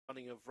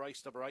running of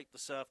race number 8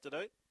 this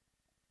afternoon.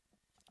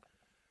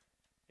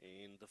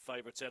 And the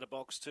favourites out of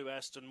box 2,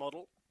 Aston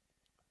Model.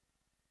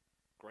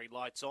 Green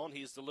lights on,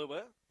 here's the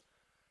lure.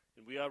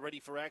 And we are ready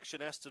for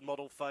action. Aston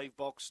Model, fave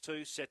box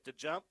 2, set to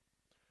jump.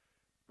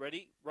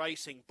 Ready,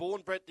 racing.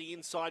 Born Brett, the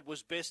inside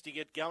was best to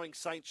get going.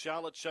 St.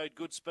 Charlotte showed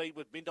good speed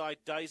with Midnight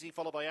Daisy,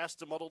 followed by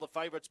Aston Model. The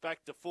favourites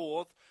back to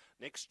 4th.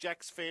 Next,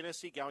 Jack's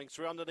Fantasy. Going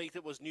through underneath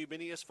it was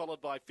Numinius,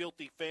 followed by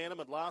Filthy Phantom.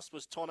 And last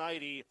was Ton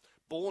 80.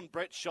 Born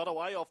Brett shot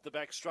away off the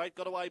back straight.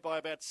 Got away by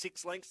about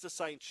 6 lengths to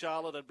St.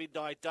 Charlotte and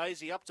Midnight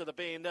Daisy up to the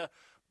bend.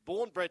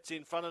 Born Brett's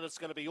in front and it's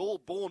going to be all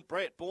Born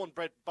Brett. Born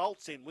Brett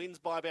bolts in, wins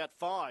by about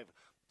 5.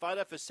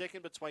 Photo for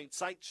second between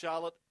St.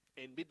 Charlotte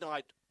and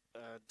Midnight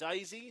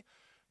Daisy.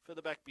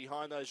 Further back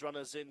behind those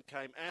runners then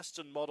came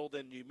Aston Model,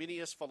 then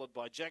Numinius, followed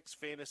by Jack's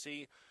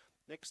Fantasy.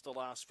 Next to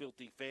last,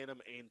 Filthy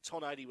Phantom, and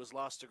Ton 80 was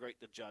last to greet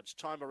the judge.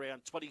 Time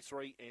around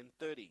 23 and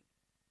 30.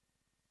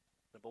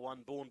 Number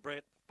 1, Born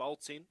Brett,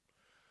 bolts in.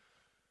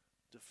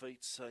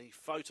 Defeats a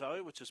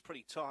Photo, which is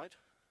pretty tight.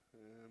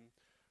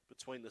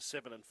 Between the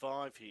 7 and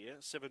 5 here.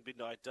 7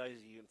 Midnight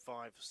Daisy and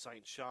 5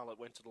 St. Charlotte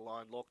went to the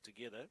line locked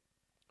together.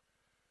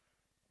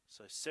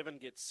 So 7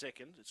 gets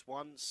second. It's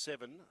 1,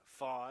 7,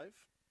 5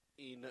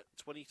 in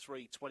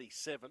 23-27.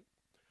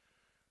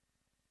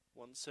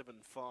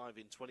 175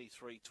 in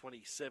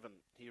 23-27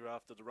 here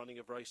after the running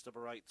of race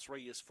number 8.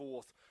 3 is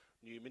 4th.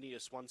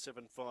 Numinius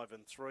 175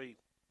 and 3.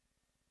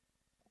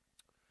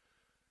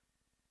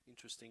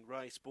 Interesting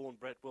race. Born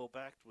Brett well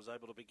backed, was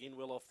able to begin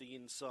well off the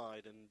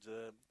inside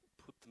and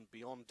put them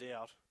beyond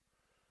doubt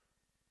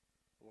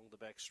along the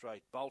back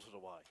straight. Bolted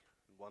away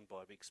and won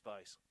by a big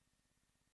space.